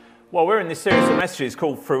Well, we're in this series of messages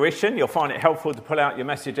called Fruition. You'll find it helpful to pull out your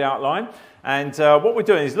message outline. And what we're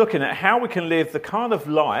doing is looking at how we can live the kind of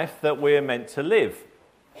life that we're meant to live.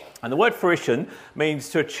 And the word fruition means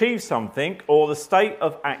to achieve something or the state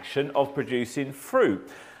of action of producing fruit.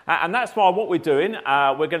 And that's why what we're doing,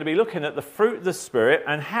 we're going to be looking at the fruit of the Spirit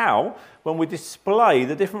and how, when we display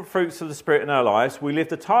the different fruits of the Spirit in our lives, we live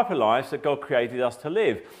the type of lives that God created us to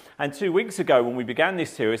live. And 2 weeks ago, when we began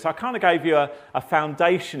this series, I kind of gave you a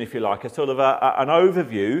foundation, if you like, a sort of an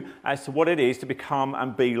overview as to what it is to become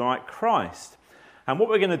and be like Christ. And what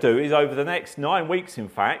we're going to do is, over the next 9 weeks, in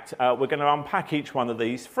fact, we're going to unpack each one of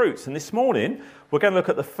these fruits. And this morning, we're going to look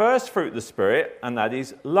at the first fruit of the Spirit, and that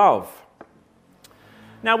is love.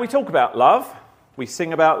 Now, we talk about love, we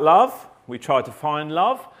sing about love, we try to find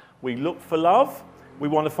love, we look for love, we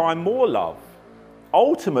want to find more love.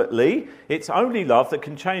 Ultimately, it's only love that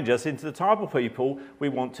can change us into the type of people we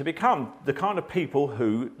want to become, the kind of people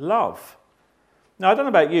who love. Now, I don't know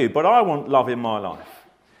about you, but I want love in my life.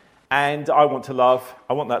 And I want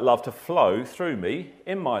that love to flow through me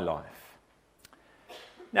in my life.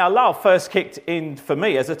 Now, love first kicked in for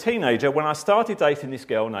me as a teenager when I started dating this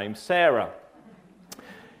girl named Sarah.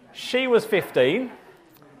 She was 15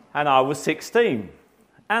 and I was 16.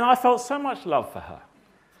 And I felt so much love for her.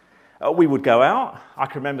 We would go out. I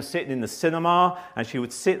can remember sitting in the cinema and she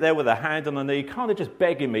would sit there with her hand on her knee, kind of just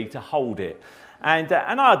begging me to hold it. And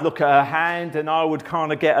I'd look at her hand and I would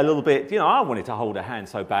kind of get a little bit, I wanted to hold her hand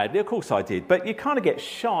so badly. Of course I did. But you kind of get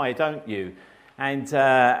shy, don't you? And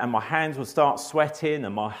my hands would start sweating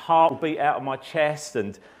and my heart would beat out of my chest.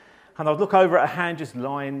 And I'd look over at her hand just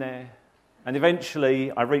lying there. And eventually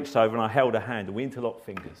I reached over and I held her hand and we interlocked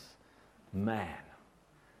fingers. Man,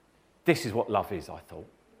 this is what love is, I thought.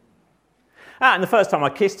 And the first time I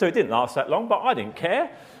kissed her, it didn't last that long, but I didn't care.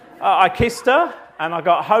 I kissed her and I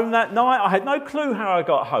got home that night. I had no clue how I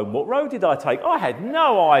got home. What road did I take? I had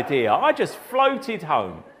no idea. I just floated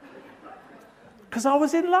home. Because I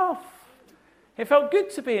was in love. It felt good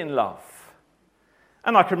to be in love.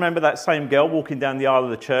 And I can remember that same girl walking down the aisle of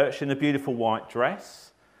the church in a beautiful white dress.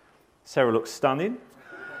 Sarah looked stunning.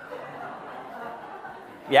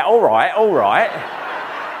 Yeah, all right.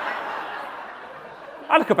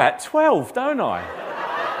 I look about 12, don't I?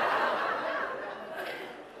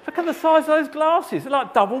 Look at the size of those glasses. They're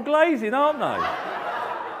like double glazing, aren't they?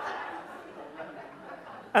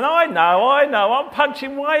 And I know, I'm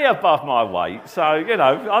punching way above my weight. So,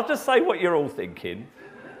 I'll just say what you're all thinking.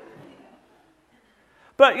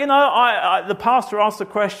 But, the pastor asked the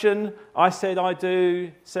question. I said, I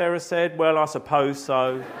do. Sarah said, well, I suppose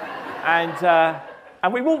so.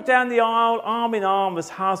 And we walked down the aisle, arm in arm, as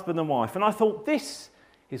husband and wife. And I thought, this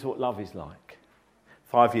is what love is like.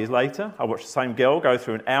 5 years later, I watched the same girl go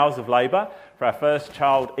through an hours of labour for our first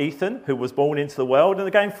child, Ethan, who was born into the world. And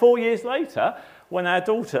again, 4 years later, when our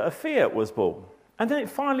daughter, Afia, was born. And then it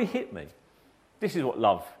finally hit me. This is what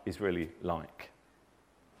love is really like.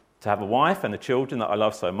 To have a wife and the children that I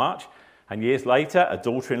love so much, and years later, a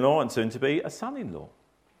daughter-in-law and soon to be a son-in-law.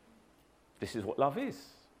 This is what love is.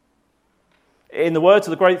 In the words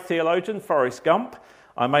of the great theologian Forrest Gump,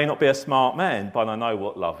 I may not be a smart man, but I know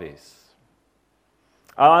what love is.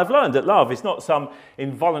 I've learned that love is not some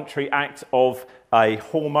involuntary act of a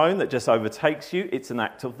hormone that just overtakes you. It's an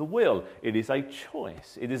act of the will. It is a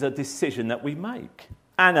choice. It is a decision that we make.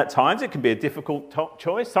 And at times it can be a difficult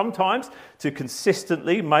choice, sometimes to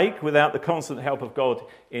consistently make without the constant help of God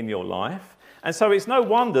in your life. And so it's no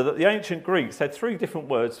wonder that the ancient Greeks had 3 different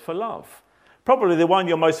words for love. Probably the one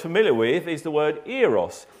you're most familiar with is the word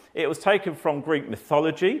eros. It was taken from Greek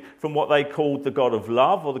mythology, from what they called the god of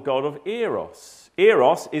love or the god of eros.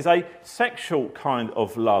 Eros is a sexual kind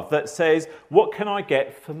of love that says, what can I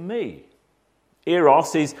get for me?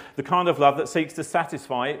 Eros is the kind of love that seeks to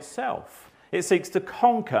satisfy itself. It seeks to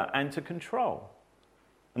conquer and to control.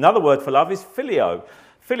 Another word for love is phileo.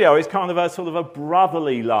 Phileo is kind of a sort of a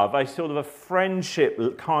brotherly love, a sort of a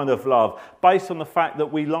friendship kind of love, based on the fact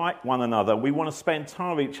that we like one another, we want to spend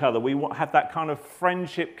time with each other, we want to have that kind of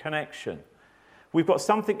friendship connection. We've got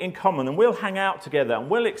something in common and we'll hang out together and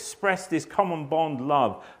we'll express this common bond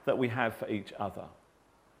love that we have for each other.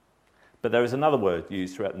 But there is another word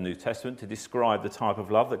used throughout the New Testament to describe the type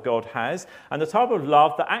of love that God has and the type of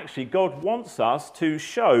love that actually God wants us to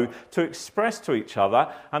show, to express to each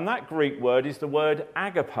other. And that Greek word is the word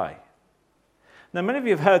agape. Now, many of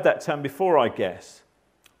you have heard that term before, I guess.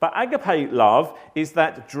 But agape love is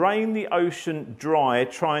that drain the ocean dry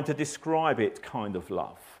trying to describe it kind of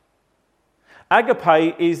love.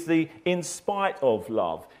 Agape is the in spite of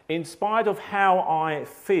love, in spite of how I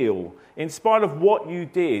feel, in spite of what you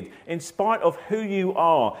did, in spite of who you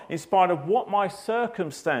are, in spite of what my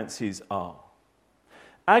circumstances are.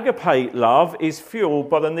 Agape love is fueled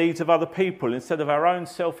by the needs of other people instead of our own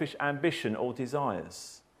selfish ambition or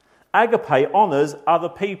desires. Agape honours other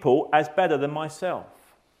people as better than myself.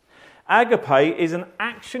 Agape is an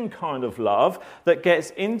action kind of love that gets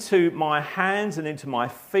into my hands and into my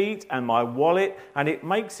feet and my wallet, and it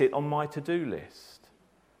makes it on my to-do list.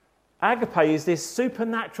 Agape is this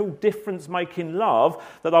supernatural difference-making love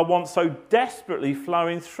that I want so desperately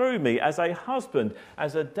flowing through me as a husband,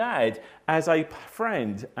 as a dad, as a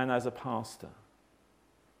friend, and as a pastor.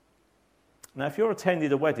 Now, if you're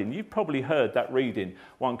attending a wedding, you've probably heard that reading,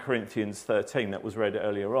 1 Corinthians 13, that was read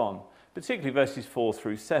earlier on, particularly verses 4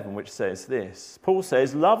 through 7, which says this. Paul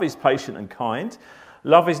says, "Love is patient and kind.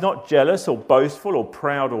 Love is not jealous or boastful or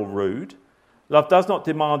proud or rude. Love does not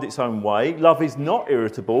demand its own way. Love is not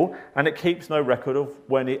irritable, and it keeps no record of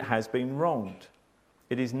when it has been wronged.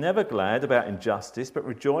 It is never glad about injustice, but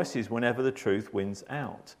rejoices whenever the truth wins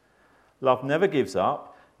out. Love never gives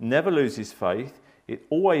up, never loses faith. It's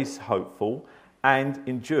always hopeful and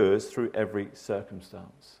endures through every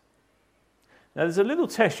circumstance." Now, there's a little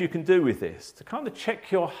test you can do with this to kind of check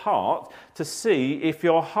your heart to see if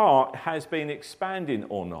your heart has been expanding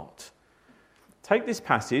or not. Take this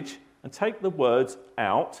passage and take the words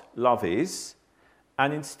out, love is,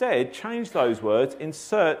 and instead change those words,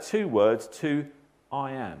 insert 2 words to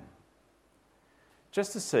I am.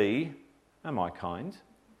 Just to see, am I kind?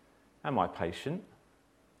 Am I patient?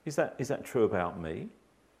 Is that true about me?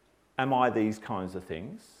 Am I these kinds of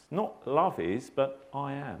things? Not love is, but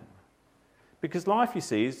I am. Because life, you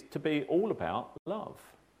see, is to be all about love.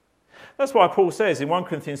 That's why Paul says in 1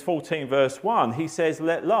 Corinthians 14 verse 1, he says,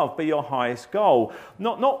 let love be your highest goal.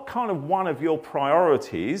 Not kind of one of your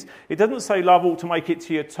priorities. It doesn't say love ought to make it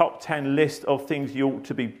to your top 10 list of things you ought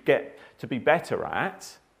to be better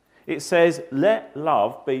at. It says, let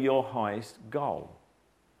love be your highest goal.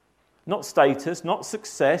 Not status, not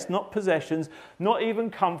success, not possessions, not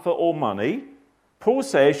even comfort or money. Paul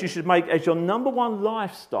says you should make as your number one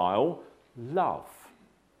lifestyle love.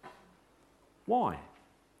 Why?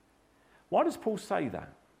 Why does Paul say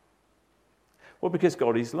that? Well, because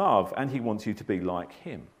God is love and he wants you to be like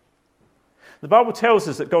him. The Bible tells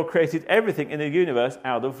us that God created everything in the universe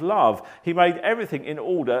out of love. He made everything in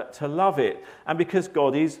order to love it. And because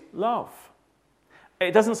God is love.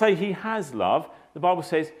 It doesn't say he has love. The Bible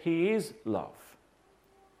says he is love.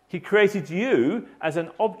 He created you as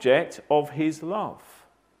an object of his love.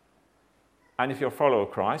 And if you're a follower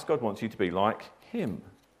of Christ, God wants you to be like him.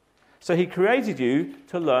 So he created you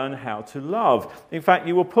to learn how to love. In fact,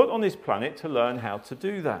 you were put on this planet to learn how to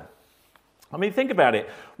do that. I mean, think about it.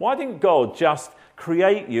 Why didn't God just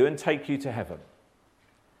create you and take you to heaven?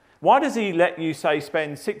 Why does he let you, say,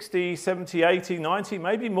 spend 60, 70, 80, 90,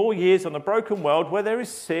 maybe more years on a broken world where there is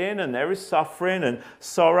sin and there is suffering and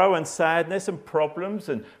sorrow and sadness and problems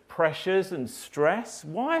and pressures and stress?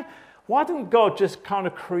 Why didn't God just kind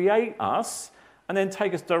of create us and then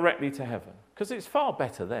take us directly to heaven? Because it's far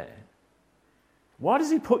better there. Why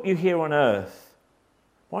does he put you here on earth?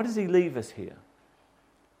 Why does he leave us here?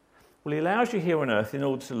 Well, he allows you here on earth in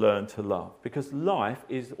order to learn to love, because life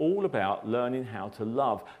is all about learning how to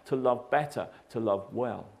love better, to love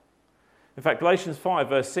well. In fact, Galatians 5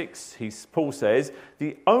 verse 6, Paul says,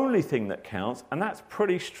 the only thing that counts, and that's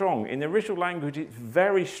pretty strong. In the original language, it's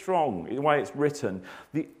very strong in the way it's written.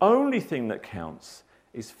 The only thing that counts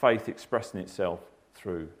is faith expressing itself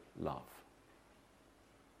through love.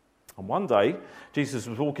 And one day, Jesus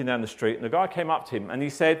was walking down the street and a guy came up to him and he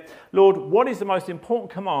said, Lord, what is the most important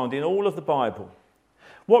command in all of the Bible?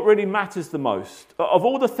 What really matters the most? Of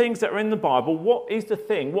all the things that are in the Bible, what is the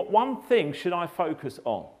thing? What one thing should I focus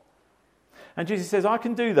on? And Jesus says, I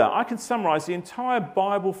can do that. I can summarize the entire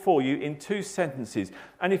Bible for you in 2 sentences.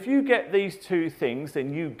 And if you get these 2 things,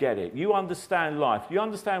 then you get it. You understand life. You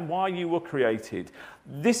understand why you were created.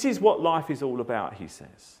 This is what life is all about, he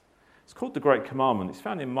says. It's called the Great Commandment. It's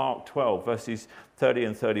found in Mark 12, verses 30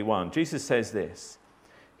 and 31. Jesus says this.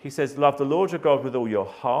 He says, love the Lord your God with all your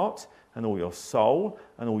heart and all your soul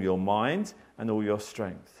and all your mind and all your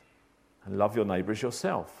strength. And love your neighbour as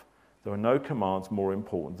yourself. There are no commands more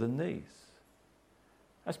important than these.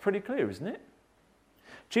 That's pretty clear, isn't it?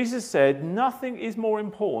 Jesus said nothing is more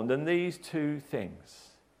important than these 2 things.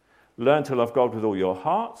 Learn to love God with all your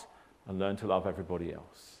heart and learn to love everybody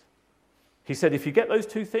else. He said if you get those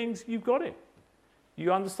 2 things, you've got it.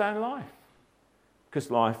 You understand life. Because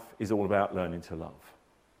life is all about learning to love.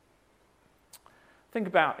 Think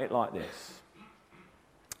about it like this.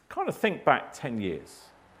 kind of think back 10 years.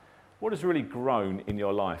 What has really grown in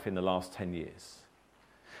your life in the last 10 years?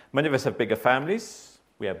 Many of us have bigger families.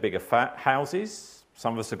 We have bigger houses.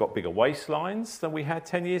 Some of us have got bigger waistlines than we had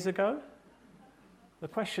 10 years ago. The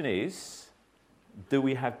question is, do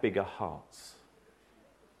we have bigger hearts?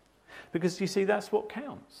 Because you see, that's what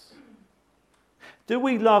counts. Do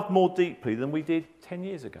we love more deeply than we did 10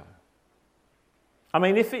 years ago? I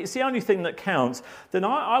mean, if it's the only thing that counts, then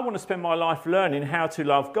I want to spend my life learning how to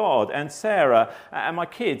love God and Sarah and my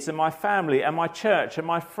kids and my family and my church and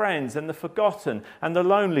my friends and the forgotten and the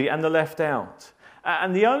lonely and the left out.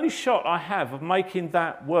 And the only shot I have of making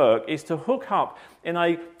that work is to hook up in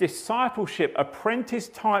a discipleship, apprentice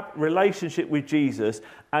type relationship with Jesus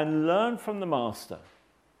and learn from the Master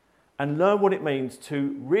and learn what it means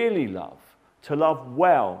to really love, to love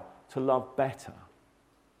well, to love better.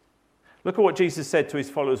 Look at what Jesus said to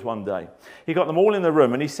his followers one day. He got them all in the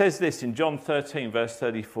room and he says this in John 13, verse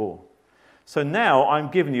 34. So now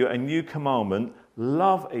I'm giving you a new commandment,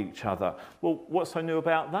 love each other. Well, what's so new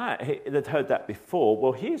about that? They'd heard that before.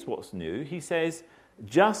 Well, here's what's new. He says,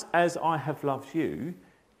 just as I have loved you,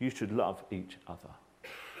 you should love each other.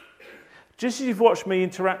 Just as you've watched me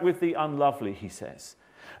interact with the unlovely, he says,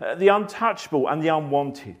 the untouchable and the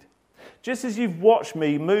unwanted. Just as you've watched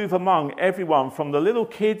me move among everyone, from the little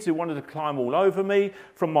kids who wanted to climb all over me,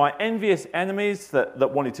 from my envious enemies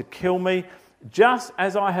that wanted to kill me, just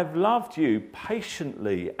as I have loved you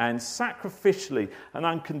patiently and sacrificially and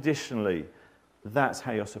unconditionally, that's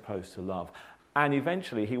how you're supposed to love. And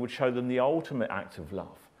eventually he would show them the ultimate act of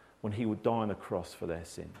love when he would die on a cross for their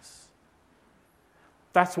sins.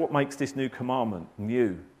 That's what makes this new commandment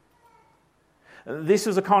new. This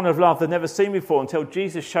was a kind of love they'd never seen before until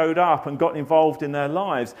Jesus showed up and got involved in their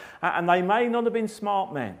lives. And they may not have been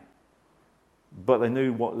smart men, but they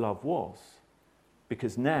knew what love was,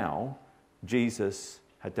 because now Jesus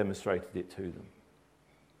had demonstrated it to them.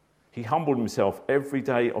 He humbled himself every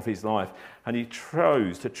day of his life, and he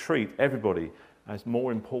chose to treat everybody as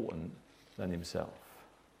more important than himself.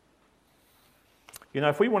 You know,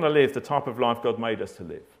 if we want to live the type of life God made us to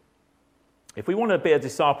live, if we want to be a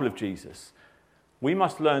disciple of Jesus, we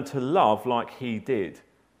must learn to love like he did.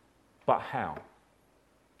 But how?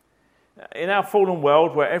 In our fallen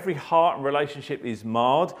world, where every heart and relationship is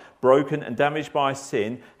marred, broken and damaged by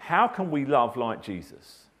sin, how can we love like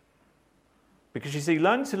Jesus? Because you see,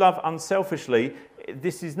 learning to love unselfishly,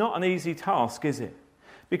 this is not an easy task, is it?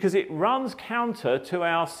 Because it runs counter to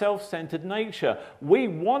our self-centered nature. We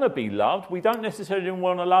want to be loved. We don't necessarily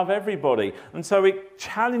want to love everybody. And so it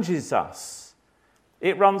challenges us.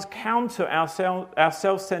 It runs counter our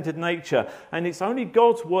self-centered nature, and it's only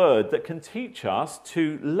God's word that can teach us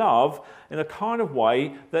to love in a kind of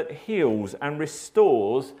way that heals and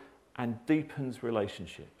restores and deepens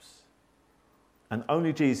relationships. And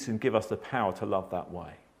only Jesus can give us the power to love that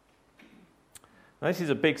way. Now, this is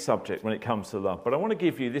a big subject when it comes to love, but I want to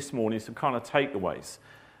give you this morning some kind of takeaways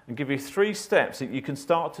and give you 3 steps that you can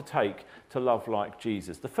start to take to love like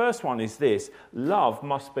Jesus. The first one is this: love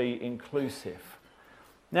must be inclusive.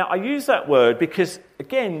 Now, I use that word because,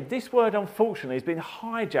 again, this word, unfortunately, has been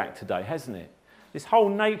hijacked today, hasn't it? This whole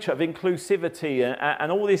nature of inclusivity and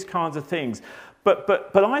all these kinds of things.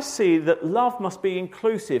 But I see that love must be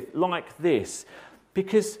inclusive like this,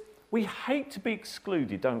 because we hate to be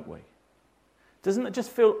excluded, don't we? Doesn't it just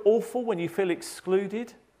feel awful when you feel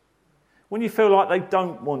excluded? When you feel like they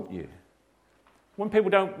don't want you? When people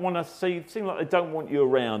don't want to seem like they don't want you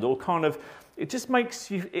around, or kind of, it just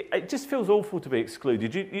makes you, it just feels awful to be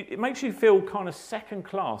excluded. It makes you feel kind of second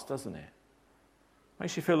class, doesn't it?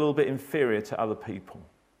 Makes you feel a little bit inferior to other people.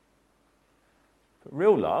 But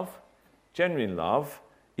real love, genuine love,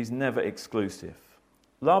 is never exclusive.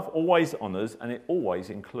 Love always honours and it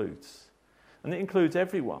always includes. And it includes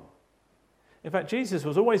everyone. In fact, Jesus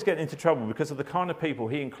was always getting into trouble because of the kind of people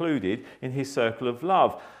he included in his circle of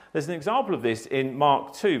love. There's an example of this in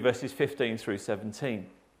Mark 2, verses 15 through 17.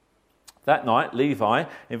 That night, Levi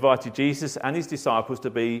invited Jesus and his disciples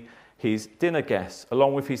to be his dinner guests,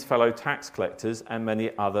 along with his fellow tax collectors and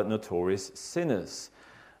many other notorious sinners.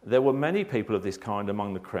 There were many people of this kind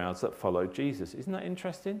among the crowds that followed Jesus. Isn't that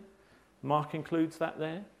interesting? Mark includes that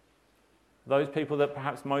there. Those people that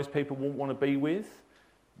perhaps most people wouldn't want to be with,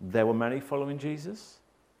 there were many following Jesus.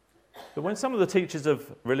 But when some of the teachers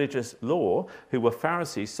of religious law, who were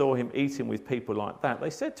Pharisees, saw him eating with people like that,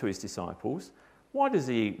 they said to his disciples, "Why does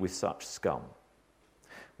he eat with such scum?"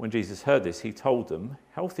 When Jesus heard this, he told them,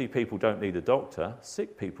 "Healthy people don't need a doctor,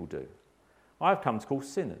 sick people do. I have come to call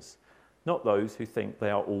sinners, not those who think they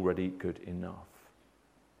are already good enough."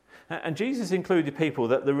 And Jesus included people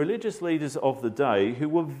that the religious leaders of the day, who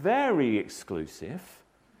were very exclusive,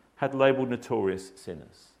 had labelled notorious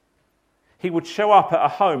sinners. He would show up at a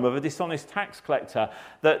home of a dishonest tax collector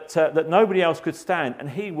that nobody else could stand, and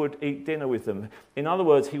he would eat dinner with them. In other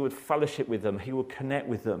words, he would fellowship with them. He would connect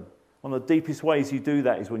with them. One of the deepest ways you do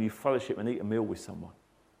that is when you fellowship and eat a meal with someone.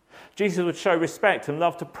 Jesus would show respect and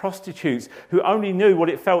love to prostitutes who only knew what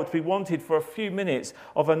it felt to be wanted for a few minutes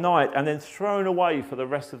of a night and then thrown away for the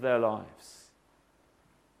rest of their lives.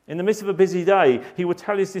 In the midst of a busy day, he would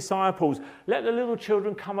tell his disciples, let the little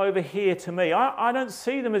children come over here to me. I don't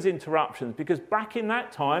see them as interruptions, because back in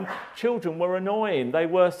that time, children were annoying. They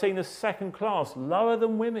were seen as second class, lower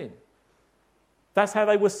than women. That's how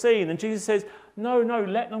they were seen. And Jesus says, no,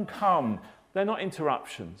 let them come. They're not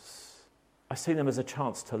interruptions. I see them as a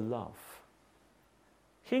chance to love.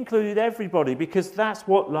 He included everybody because that's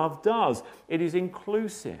what love does. It is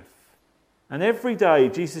inclusive. And every day,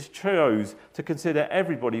 Jesus chose to consider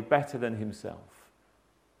everybody better than himself.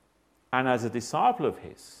 And as a disciple of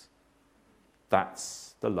his,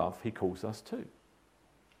 that's the love he calls us to.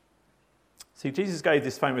 See, Jesus gave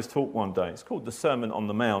this famous talk one day. It's called the Sermon on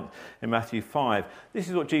the Mount in Matthew 5. This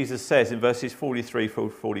is what Jesus says in verses 43 through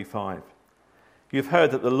 45. You've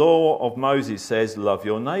heard that the law of Moses says, love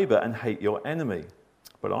your neighbour and hate your enemy.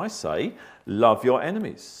 But I say, love your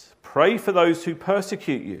enemies. Pray for those who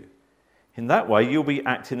persecute you. In that way, you'll be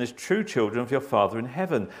acting as true children of your Father in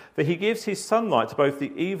heaven. For he gives his sunlight to both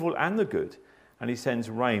the evil and the good, and he sends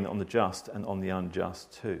rain on the just and on the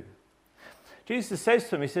unjust too. Jesus says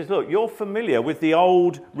to them, he says, look, you're familiar with the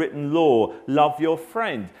old written law, love your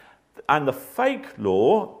friend. And the fake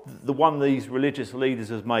law, the one these religious leaders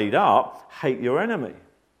have made up, hate your enemy.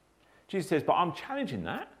 Jesus says, but I'm challenging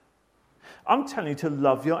that. I'm telling you to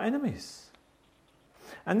love your enemies.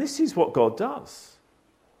 And this is what God does.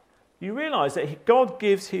 You realise that God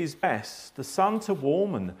gives his best, the sun to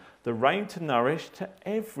warm and the rain to nourish, to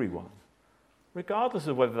everyone, regardless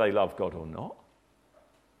of whether they love God or not.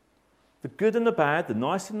 The good and the bad, the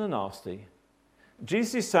nice and the nasty.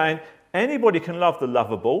 Jesus is saying anybody can love the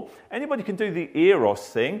lovable, anybody can do the eros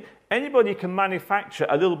thing, anybody can manufacture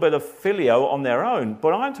a little bit of filio on their own,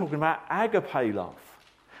 but I'm talking about agape love.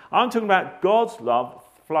 I'm talking about God's love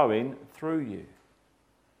flowing through you.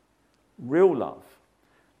 Real love.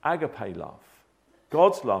 Agape love.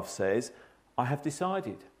 God's love says, I have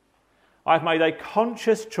decided. I've made a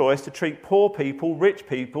conscious choice to treat poor people, rich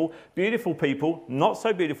people, beautiful people, not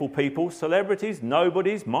so beautiful people, celebrities,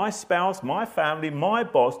 nobodies, my spouse, my family, my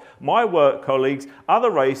boss, my work colleagues, other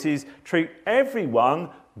races, treat everyone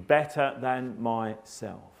better than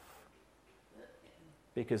myself.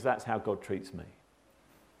 Because that's how God treats me.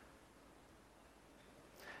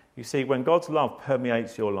 You see, when God's love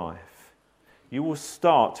permeates your life, you will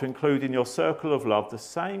start to include in your circle of love the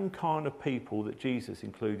same kind of people that Jesus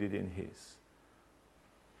included in his.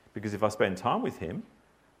 Because if I spend time with him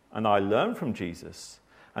and I learn from Jesus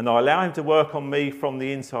and I allow him to work on me from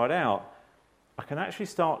the inside out, I can actually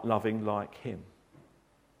start loving like him.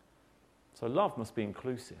 So love must be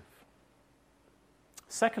inclusive.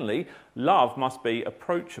 Secondly, love must be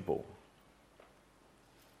approachable.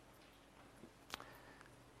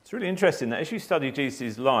 It's really interesting that as you study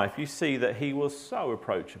Jesus' life, you see that he was so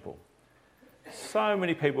approachable. So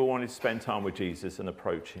many people wanted to spend time with Jesus and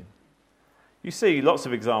approach him. You see lots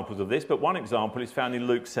of examples of this, but one example is found in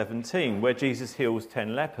Luke 17, where Jesus heals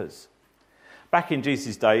 10 lepers. Back in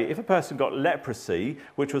Jesus' day, if a person got leprosy,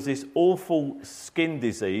 which was this awful skin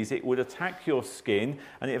disease, it would attack your skin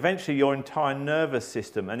and eventually your entire nervous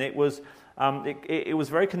system. And it was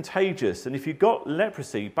very contagious. And if you got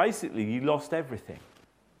leprosy, basically you lost everything.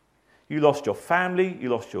 You lost your family, you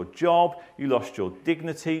lost your job, you lost your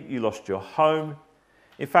dignity, you lost your home.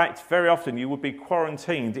 In fact, very often you would be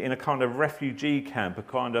quarantined in a kind of refugee camp, a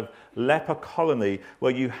kind of leper colony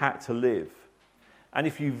where you had to live. And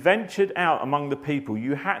if you ventured out among the people,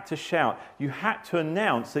 you had to shout, you had to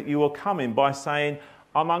announce that you were coming by saying,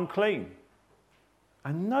 I'm unclean.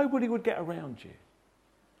 And nobody would get around you,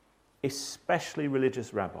 especially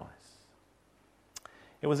religious rabbis.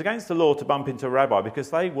 It was against the law to bump into a rabbi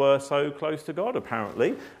because they were so close to God,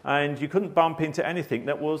 apparently, and you couldn't bump into anything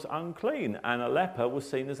that was unclean, and a leper was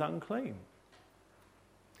seen as unclean.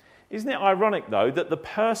 Isn't it ironic, though, that the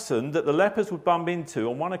person that the lepers would bump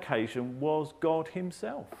into on one occasion was God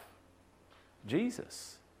himself,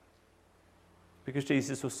 Jesus? Because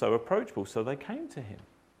Jesus was so approachable, so they came to him.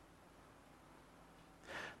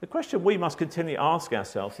 The question we must continually ask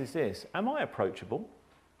ourselves is this: am I approachable?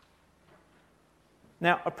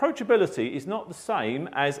 Now, approachability is not the same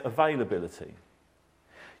as availability.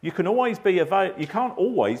 You can't always be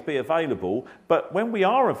available, but when we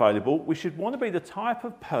are available, we should want to be the type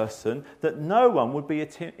of person that no one would be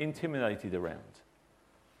intimidated around.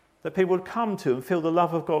 that people would come to and feel the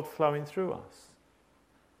love of God flowing through us.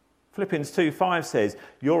 Philippians 2:5 says,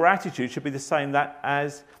 your attitude should be the same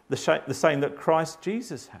that Christ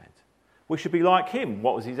Jesus had. We should be like him.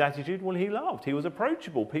 What was his attitude? Well, he loved. He was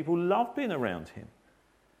approachable. People loved being around him.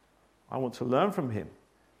 I want to learn from him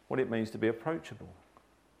what it means to be approachable.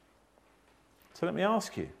 So let me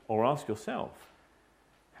ask you, or ask yourself,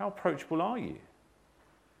 how approachable are you?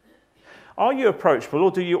 Are you approachable,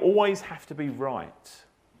 or do you always have to be right?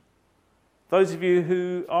 Those of you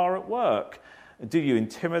who are at work, do you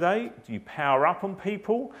intimidate? Do you power up on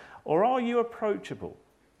people? Or are you approachable?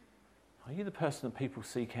 Are you the person that people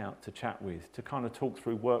seek out to chat with, to kind of talk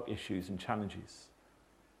through work issues and challenges?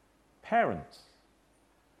 Parents,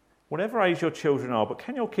 whatever age your children are, but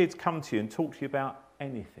can your kids come to you and talk to you about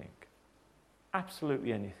anything?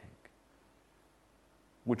 Absolutely anything.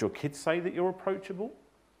 Would your kids say that you're approachable?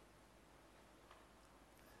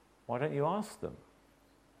 Why don't you ask them?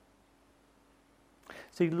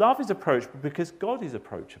 See, love is approachable because God is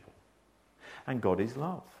approachable. And God is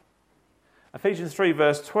love. Ephesians 3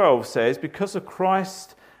 verse 12 says, because of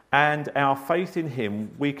Christ and our faith in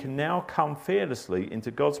him, we can now come fearlessly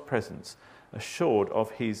into God's presence, assured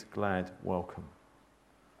of his glad welcome.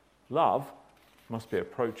 Love must be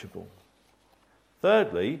approachable.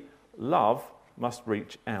 Thirdly, love must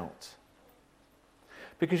reach out.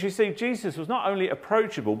 Because you see, Jesus was not only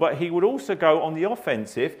approachable, but he would also go on the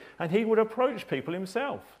offensive and he would approach people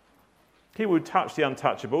himself. He would touch the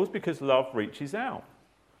untouchables because love reaches out.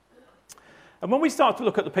 And when we start to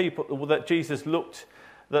look at the people that Jesus looked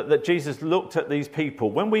at these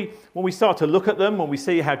people, when we start to look at them, when we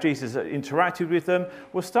see how Jesus interacted with them,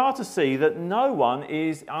 we'll start to see that no one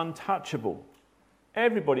is untouchable.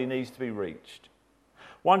 Everybody needs to be reached.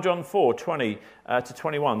 1 John 4:20 to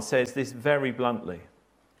 21 says this very bluntly.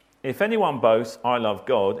 If anyone boasts, I love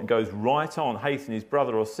God, and goes right on hating his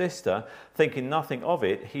brother or sister, thinking nothing of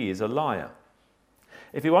it, he is a liar.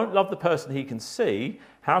 If he won't love the person he can see,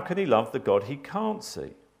 how can he love the God he can't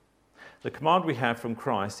see? The command we have from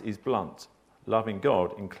Christ is blunt. Loving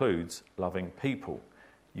God includes loving people.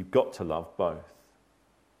 You've got to love both.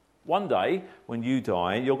 One day, when you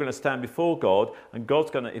die, you're going to stand before God, and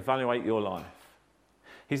God's going to evaluate your life.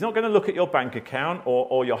 He's not going to look at your bank account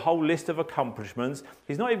or your whole list of accomplishments.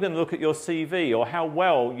 He's not even going to look at your CV or how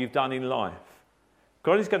well you've done in life.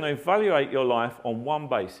 God is going to evaluate your life on one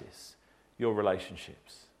basis, your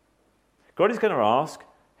relationships. God is going to ask,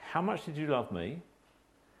 how much did you love me?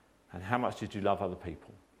 And how much did you love other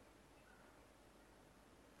people?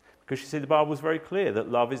 Because you see, the Bible is very clear that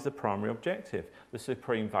love is the primary objective, the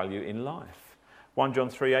supreme value in life. 1 John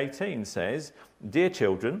 3:18 says, dear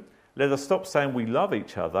children, let us stop saying we love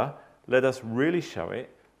each other. Let us really show it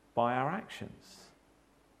by our actions.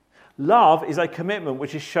 Love is a commitment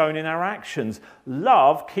which is shown in our actions.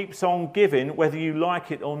 Love keeps on giving whether you like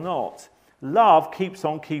it or not. Love keeps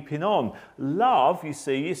on keeping on. Love, you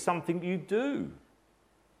see, is something you do.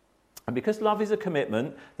 And because love is a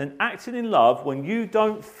commitment, then acting in love when you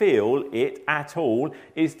don't feel it at all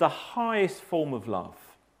is the highest form of love.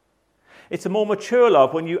 It's a more mature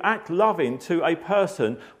love when you act loving to a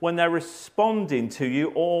person when they're responding to you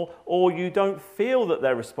or you don't feel that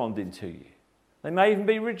they're responding to you. They may even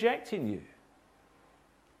be rejecting you.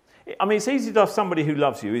 I mean, it's easy to have somebody who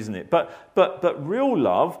loves you, isn't it? But real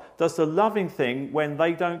love does the loving thing when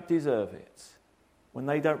they don't deserve it, when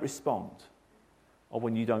they don't respond, or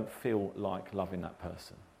when you don't feel like loving that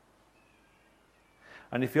person.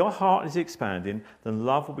 And if your heart is expanding, then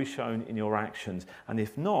love will be shown in your actions. And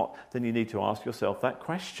if not, then you need to ask yourself that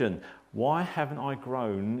question. Why haven't I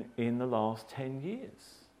grown in the last 10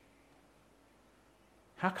 years?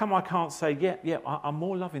 How come I can't say, I'm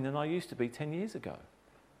more loving than I used to be 10 years ago?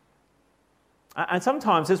 And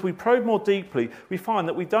sometimes as we probe more deeply, we find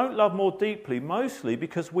that we don't love more deeply, mostly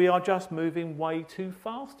because we are just moving way too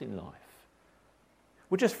fast in life.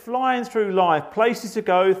 We're just flying through life, places to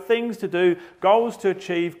go, things to do, goals to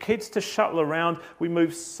achieve, kids to shuttle around. We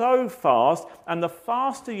move so fast, and the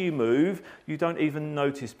faster you move, you don't even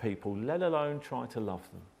notice people, let alone try to love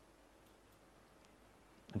them.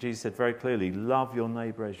 And Jesus said very clearly, love your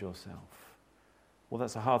neighbour as yourself. Well,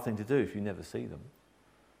 that's a hard thing to do if you never see them.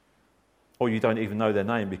 Or you don't even know their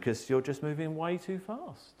name because you're just moving way too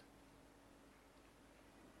fast.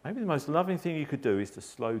 Maybe the most loving thing you could do is to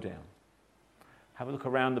slow down. Have a look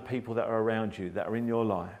around the people that are around you, that are in your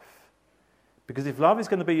life. Because if love is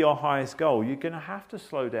going to be your highest goal, you're going to have to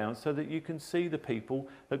slow down so that you can see the people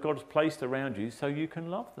that God has placed around you so you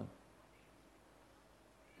can love them.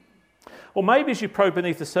 Or maybe as you probe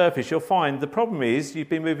beneath the surface, you'll find the problem is you've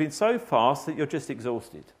been moving so fast that you're just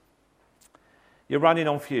exhausted. You're running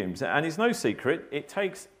on fumes. And it's no secret, it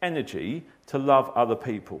takes energy to love other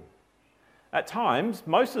people. At times,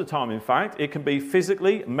 most of the time in fact, it can be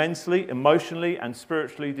physically, mentally, emotionally and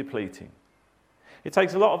spiritually depleting. It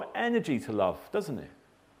takes a lot of energy to love, doesn't it?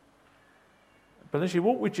 But as you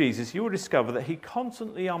walk with Jesus, you will discover that he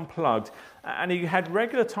constantly unplugged and he had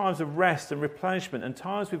regular times of rest and replenishment and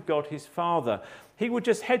times with God his Father. He would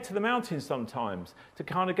just head to the mountains sometimes to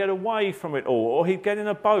kind of get away from it all, or he'd get in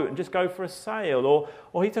a boat and just go for a sail,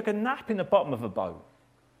 or he took a nap in the bottom of a boat.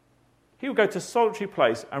 He would go to a solitary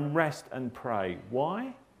place and rest and pray.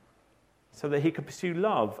 Why? So that he could pursue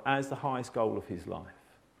love as the highest goal of his life.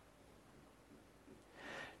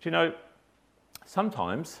 Do you know,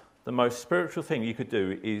 sometimes the most spiritual thing you could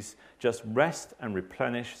do is just rest and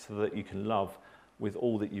replenish so that you can love with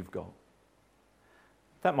all that you've got.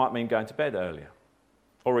 That might mean going to bed earlier,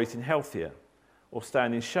 or eating healthier, or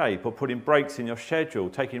staying in shape, or putting breaks in your schedule,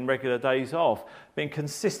 taking regular days off, being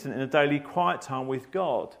consistent in a daily quiet time with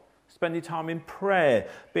God, spending time in prayer,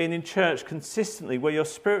 being in church consistently where your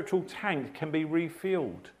spiritual tank can be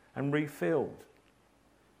refueled and refilled.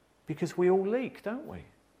 Because we all leak, don't we?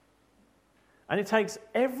 And it takes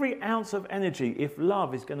every ounce of energy if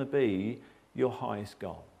love is going to be your highest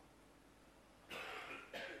goal.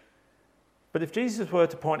 But if Jesus were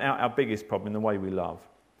to point out our biggest problem in the way we love,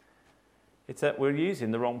 it's that we're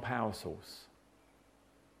using the wrong power source.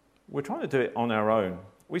 We're trying to do it on our own.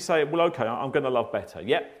 We say, well, okay, I'm going to love better.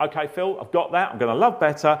 Yep, okay, Phil, I've got that. I'm going to love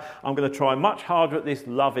better. I'm going to try much harder at this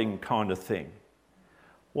loving kind of thing.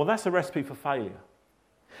 Well, that's a recipe for failure.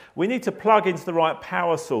 We need to plug into the right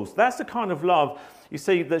power source. That's the kind of love, you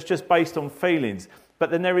see, that's just based on feelings. But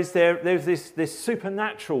then there's this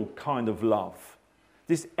supernatural kind of love,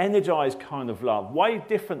 this energized kind of love, way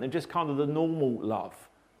different than just kind of the normal love.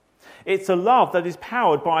 It's a love that is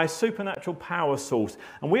powered by a supernatural power source.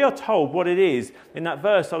 And we are told what it is in that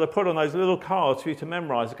verse that I put on those little cards for you to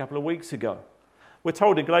memorize a couple of weeks ago. We're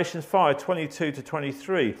told in Galatians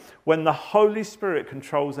 5:22-23, when the Holy Spirit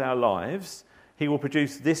controls our lives, he will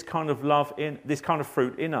produce this kind of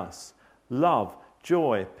fruit in us: love,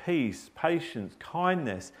 joy, peace, patience,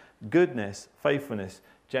 kindness, goodness, faithfulness,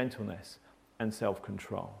 gentleness, and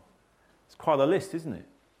self-control. It's quite a list, isn't it?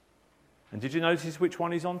 And did you notice which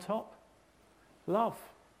one is on top? Love.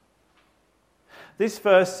 This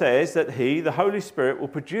verse says that the Holy Spirit, will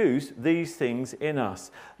produce these things in us.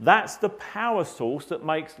 That's the power source that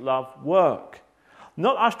makes love work.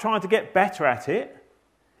 Not us trying to get better at it.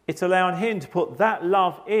 It's allowing him to put that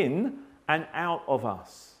love in and out of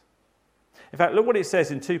us. In fact, look what it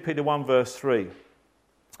says in 2 Peter 1 verse 3.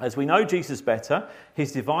 As we know Jesus better,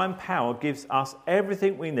 his divine power gives us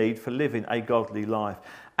everything we need for living a godly life.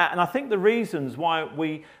 And I think the reasons why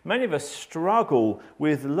many of us struggle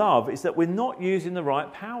with love is that we're not using the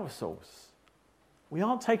right power source. We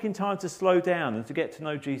aren't taking time to slow down and to get to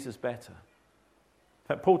know Jesus better. In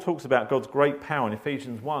fact, Paul talks about God's great power in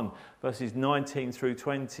Ephesians 1, verses 19 through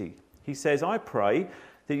 20. He says, I pray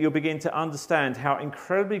that you'll begin to understand how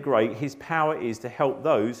incredibly great his power is to help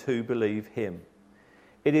those who believe him.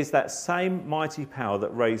 It is that same mighty power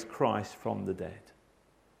that raised Christ from the dead.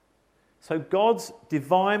 So God's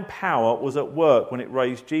divine power was at work when it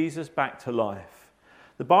raised Jesus back to life.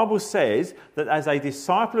 The Bible says that as a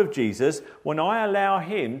disciple of Jesus, when I allow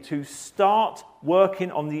him to start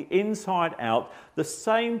working on the inside out, the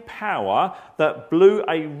same power that blew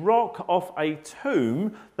a rock off a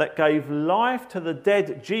tomb that gave life to the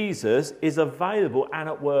dead Jesus is available and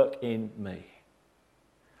at work in me.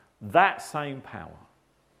 That same power.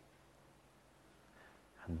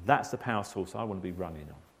 And that's the power source I want to be running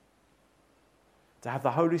on. To have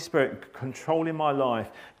the Holy Spirit controlling my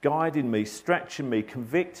life, guiding me, stretching me,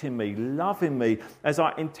 convicting me, loving me, as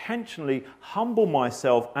I intentionally humble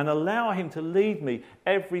myself and allow him to lead me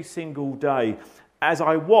every single day, as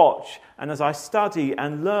I watch and as I study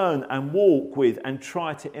and learn and walk with and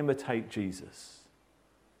try to imitate Jesus.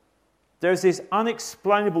 There's this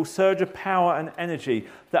unexplainable surge of power and energy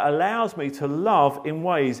that allows me to love in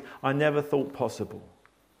ways I never thought possible.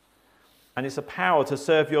 And it's a power to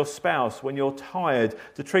serve your spouse when you're tired,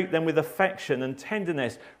 to treat them with affection and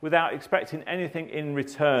tenderness without expecting anything in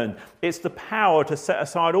return. It's the power to set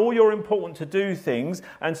aside all your important to-do things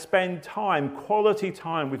and spend time, quality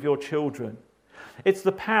time with your children. It's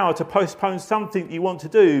the power to postpone something you want to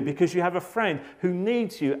do because you have a friend who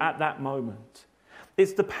needs you at that moment.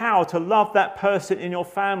 It's the power to love that person in your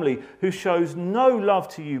family who shows no love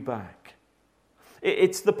to you back.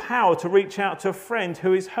 It's the power to reach out to a friend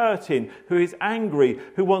who is hurting, who is angry,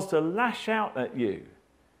 who wants to lash out at you,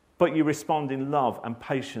 but you respond in love and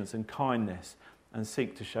patience and kindness and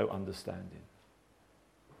seek to show understanding.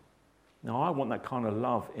 Now, I want that kind of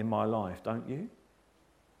love in my life, don't you?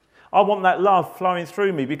 I want that love flowing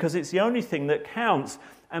through me because it's the only thing that counts.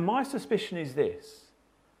 And my suspicion is this,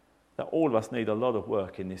 that all of us need a lot of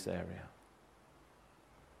work in this area.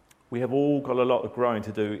 We have all got a lot of growing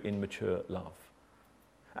to do in mature love.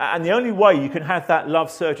 And the only way you can have that love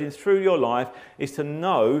surging through your life is to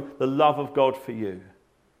know the love of God for you.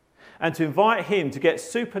 And to invite him to get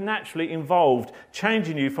supernaturally involved,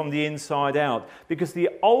 changing you from the inside out. Because the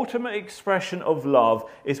ultimate expression of love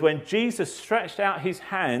is when Jesus stretched out his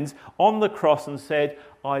hands on the cross and said,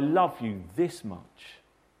 I love you this much.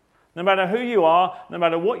 No matter who you are, no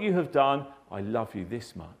matter what you have done, I love you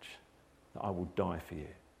this much that I will die for you.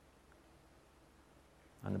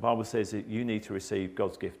 And the Bible says that you need to receive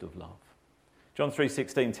God's gift of love. John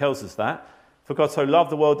 3:16 tells us that. For God so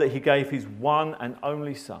loved the world that he gave his one and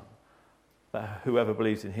only Son, that whoever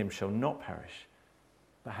believes in him shall not perish,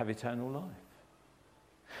 but have eternal life.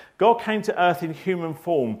 God came to earth in human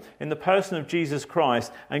form, in the person of Jesus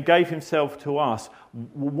Christ, and gave himself to us.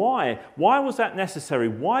 Why? Why was that necessary?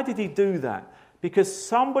 Why did he do that? Because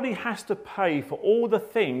somebody has to pay for all the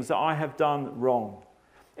things that I have done wrong.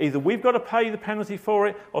 Either we've got to pay the penalty for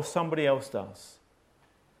it, or somebody else does.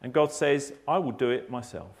 And God says, I will do it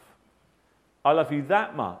myself. I love you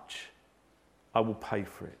that much, I will pay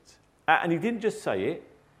for it. And he didn't just say it,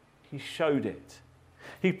 he showed it.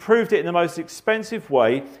 He proved it in the most expensive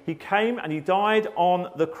way. He came and he died on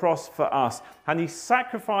the cross for us. And he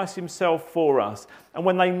sacrificed himself for us. And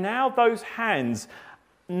when they nailed those hands,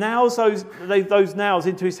 those nails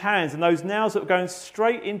into his hands, and those nails that were going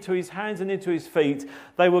straight into his hands and into his feet,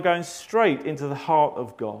 they were going straight into the heart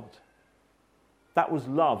of God. That was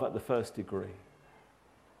love at the first degree.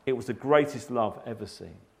 It was the greatest love ever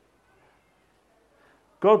seen.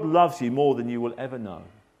 God loves you more than you will ever know.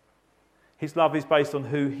 His love is based on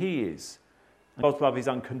who he is. God's love is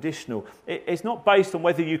unconditional. It's not based on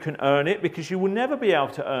whether you can earn it, because you will never be able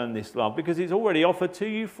to earn this love, because it's already offered to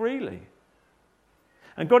you freely.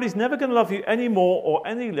 And God is never going to love you any more or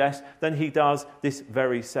any less than he does this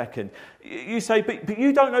very second. You say, but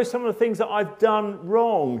you don't know some of the things that I've done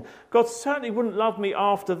wrong. God certainly wouldn't love me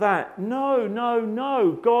after that.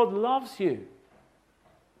 No. God loves you.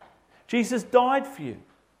 Jesus died for you.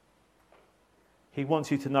 He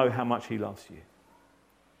wants you to know how much he loves you.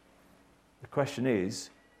 The question is,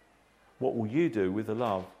 what will you do with the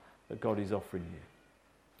love that God is offering you?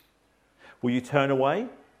 Will you turn away?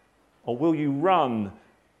 Or will you run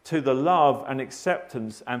to the love and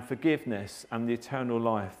acceptance and forgiveness and the eternal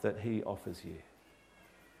life that he offers you?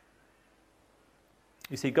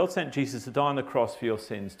 You see, God sent Jesus to die on the cross for your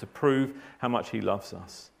sins to prove how much he loves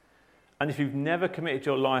us. And if you've never committed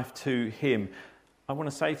your life to him, I want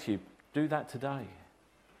to say to you, do that today.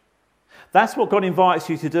 That's what God invites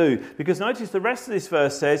you to do. Because notice the rest of this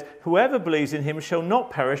verse says, whoever believes in him shall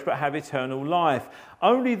not perish but have eternal life.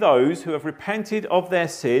 Only those who have repented of their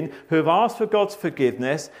sin, who have asked for God's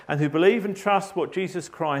forgiveness, and who believe and trust what Jesus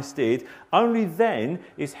Christ did, only then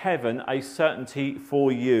is heaven a certainty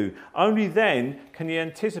for you. Only then can you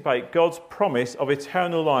anticipate God's promise of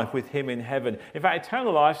eternal life with him in heaven. In fact,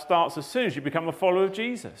 eternal life starts as soon as you become a follower of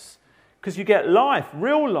Jesus. Because you get life,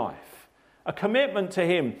 real life, a commitment to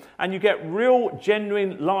him, and you get real,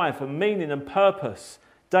 genuine life and meaning and purpose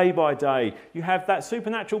day by day. You have that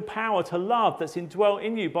supernatural power to love that's indwelt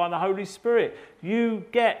in you by the Holy Spirit. You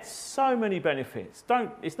get so many benefits.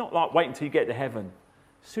 It's not like wait until you get to heaven.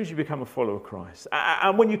 As soon as you become a follower of Christ.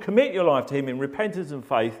 And when you commit your life to him in repentance and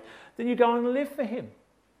faith, then you go and live for him.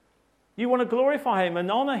 You want to glorify him and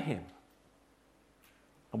honour him.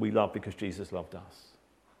 And we love because Jesus loved us.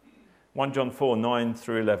 1 John 4, 9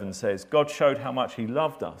 through 11 says, God showed how much he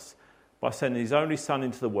loved us by sending his only Son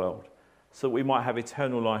into the world so that we might have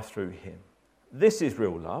eternal life through him. This is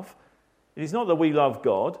real love. It is not that we love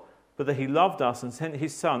God, but that he loved us and sent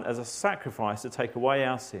his Son as a sacrifice to take away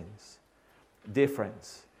our sins. Dear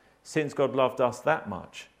friends, since God loved us that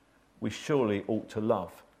much, we surely ought to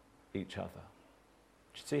love each other.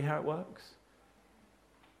 Do you see how it works?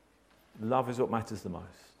 Love is what matters the most.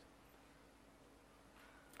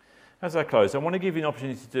 As I close, I want to give you an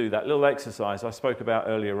opportunity to do that little exercise I spoke about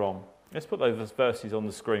earlier on. Let's put those verses on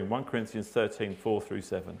the screen, 1 Corinthians 13, 4 through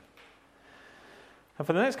 7. And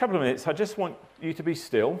for the next couple of minutes, I just want you to be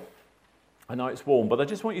still. I know it's warm, but I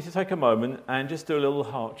just want you to take a moment and just do a little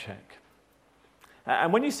heart check.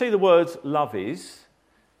 And when you see the words love is,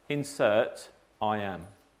 insert I am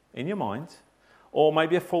in your mind, or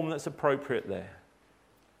maybe a form that's appropriate there.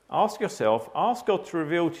 Ask yourself, ask God to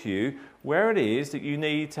reveal to you where it is that you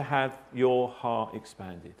need to have your heart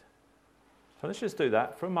expanded. So let's just do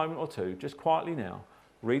that for a moment or two, just quietly now.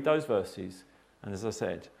 Read those verses, and as I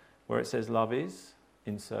said, where it says love is,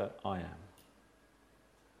 insert I am.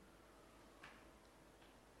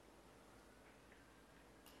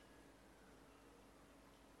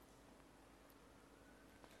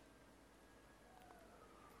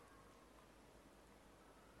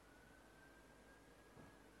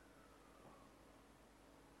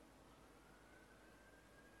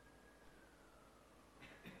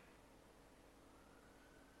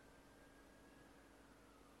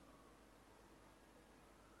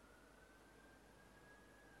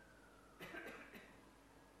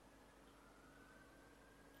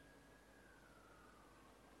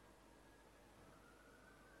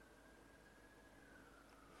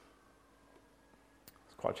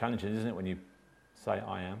 Quite challenging, isn't it, when you say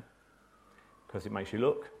I am? Because it makes you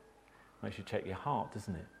look, makes you check your heart,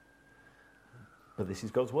 doesn't it? But this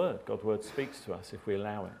is God's word. God's word speaks to us if we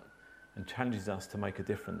allow it and challenges us to make a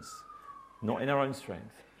difference, not in our own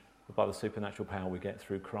strength, but by the supernatural power we get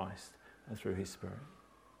through Christ and through his Spirit.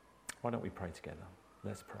 Why don't we pray together?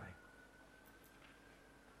 Let's pray.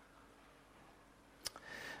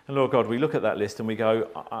 And Lord God, we look at that list and we go,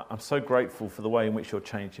 I'm so grateful for the way in which you're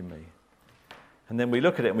changing me. And then we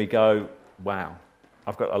look at it and we go, wow,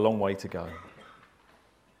 I've got a long way to go.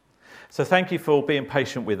 So thank you for being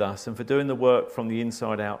patient with us and for doing the work from the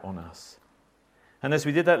inside out on us. And as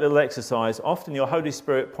we did that little exercise, often your Holy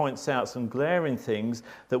Spirit points out some glaring things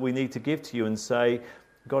that we need to give to you and say,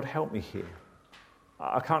 God, help me here.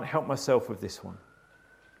 I can't help myself with this one.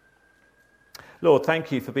 Lord,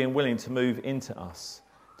 thank you for being willing to move into us,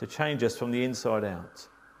 to change us from the inside out,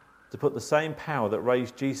 to put the same power that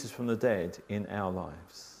raised Jesus from the dead in our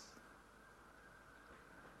lives.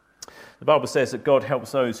 The Bible says that God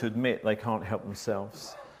helps those who admit they can't help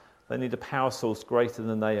themselves. They need a power source greater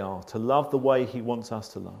than they are, to love the way he wants us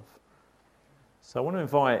to love. So I want to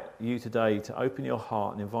invite you today to open your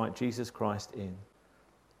heart and invite Jesus Christ in,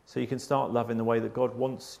 so you can start loving the way that God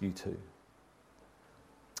wants you to.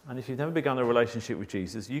 And if you've never begun a relationship with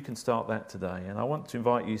Jesus, you can start that today. And I want to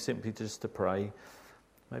invite you simply just to pray.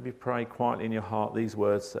 Maybe pray quietly in your heart these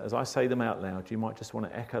words. As I say them out loud, you might just want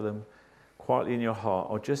to echo them quietly in your heart,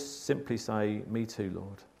 or just simply say, me too,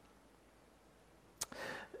 Lord.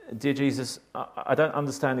 Dear Jesus, I don't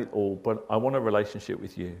understand it all, but I want a relationship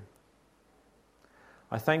with you.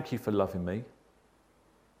 I thank you for loving me.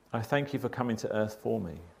 I thank you for coming to earth for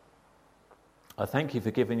me. I thank you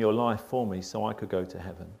for giving your life for me so I could go to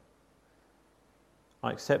heaven.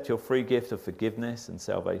 I accept your free gift of forgiveness and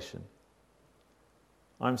salvation.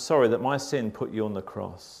 I'm sorry that my sin put you on the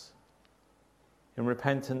cross. In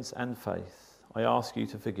repentance and faith, I ask you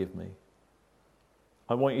to forgive me.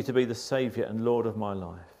 I want you to be the Saviour and Lord of my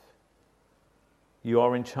life. You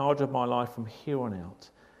are in charge of my life from here on out,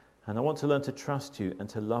 and I want to learn to trust you and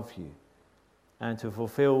to love you and to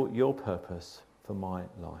fulfill your purpose for my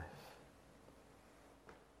life.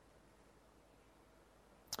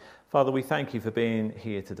 Father, we thank you for being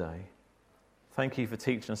here today. Thank you for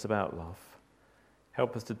teaching us about love.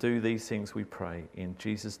 Help us to do these things, we pray, in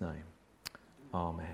Jesus' name. Amen.